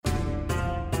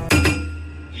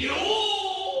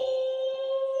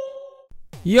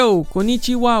Yo,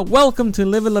 konnichiwa, welcome to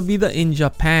Live La Vida in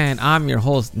Japan. I'm your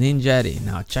host, Ninja.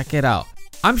 Now check it out.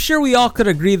 I'm sure we all could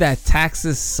agree that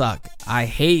taxes suck. I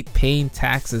hate paying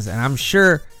taxes, and I'm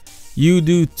sure you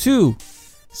do too.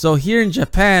 So here in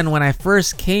Japan, when I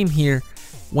first came here,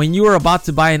 when you were about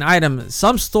to buy an item,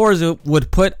 some stores would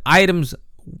put items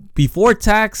before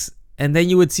tax, and then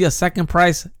you would see a second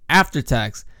price after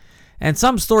tax. And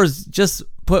some stores just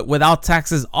put without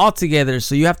taxes altogether,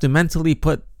 so you have to mentally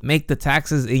make the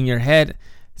taxes in your head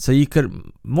so you could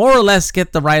more or less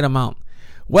get the right amount.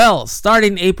 Well,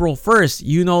 starting April 1st,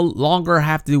 you no longer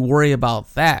have to worry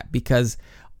about that because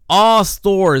all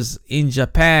stores in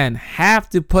Japan have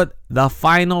to put the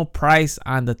final price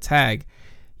on the tag.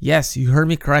 Yes, you heard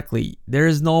me correctly. There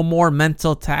is no more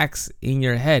mental tax in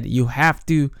your head. You have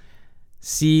to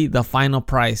see the final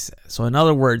price. So in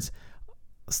other words,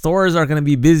 stores are going to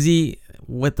be busy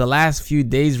with the last few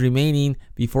days remaining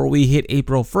before we hit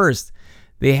April 1st.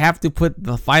 They have to put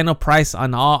the final price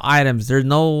on all items. There's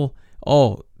no,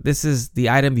 oh, this is the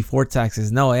item before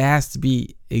taxes. No, it has to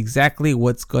be exactly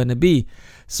what's going to be.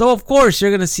 So of course,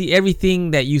 you're going to see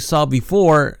everything that you saw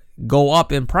before go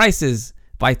up in prices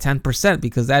by 10%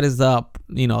 because that is the,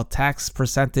 tax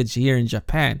percentage here in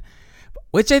Japan,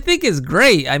 which I think is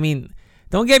great. I mean,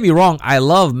 don't get me wrong. I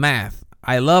love math.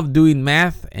 I love doing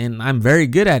math and I'm very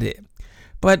good at it.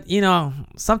 But,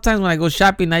 sometimes when I go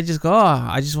shopping, I just go,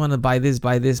 I just want to buy this,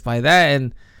 buy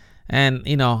that. And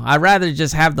I'd rather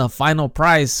just have the final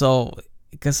price. So,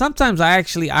 because sometimes I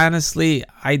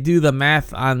do the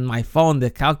math on my phone, the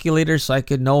calculator, so I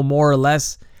could know more or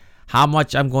less how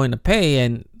much I'm going to pay.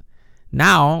 And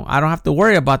now I don't have to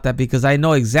worry about that because I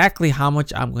know exactly how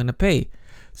much I'm going to pay.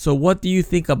 So what do you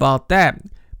think about that?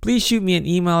 Please shoot me an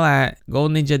email at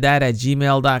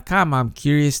goninjadad@gmail.com. I'm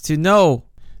curious to know.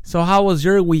 So how was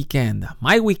your weekend?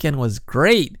 My weekend was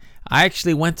great. I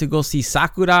actually went to go see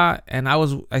Sakura and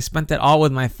I spent it all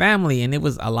with my family and it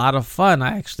was a lot of fun.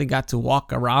 I actually got to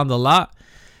walk around a lot.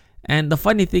 And the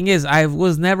funny thing is, I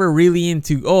was never really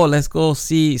into, let's go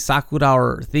see Sakura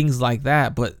or things like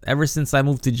that. But ever since I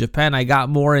moved to Japan, I got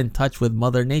more in touch with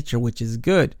Mother Nature, which is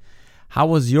good. How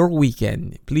was your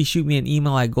weekend? Please shoot me an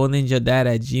email at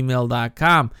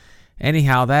goninjadad@gmail.com.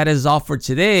 Anyhow, that is all for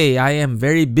today. I am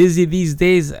very busy these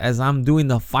days as I'm doing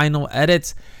the final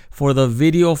edits for the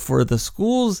video for the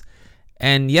schools.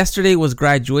 And yesterday was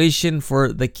graduation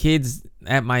for the kids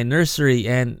at my nursery.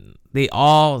 And they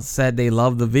all said they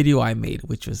loved the video I made,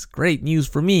 which was great news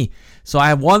for me. So I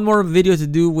have one more video to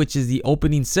do, which is the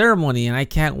opening ceremony. And I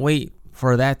can't wait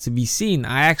for that to be seen.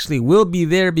 I actually will be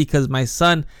there because my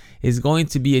son is going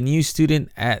to be a new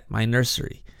student at my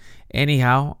nursery.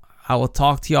 Anyhow, I will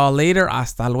talk to y'all later.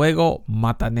 Hasta luego.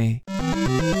 Matane.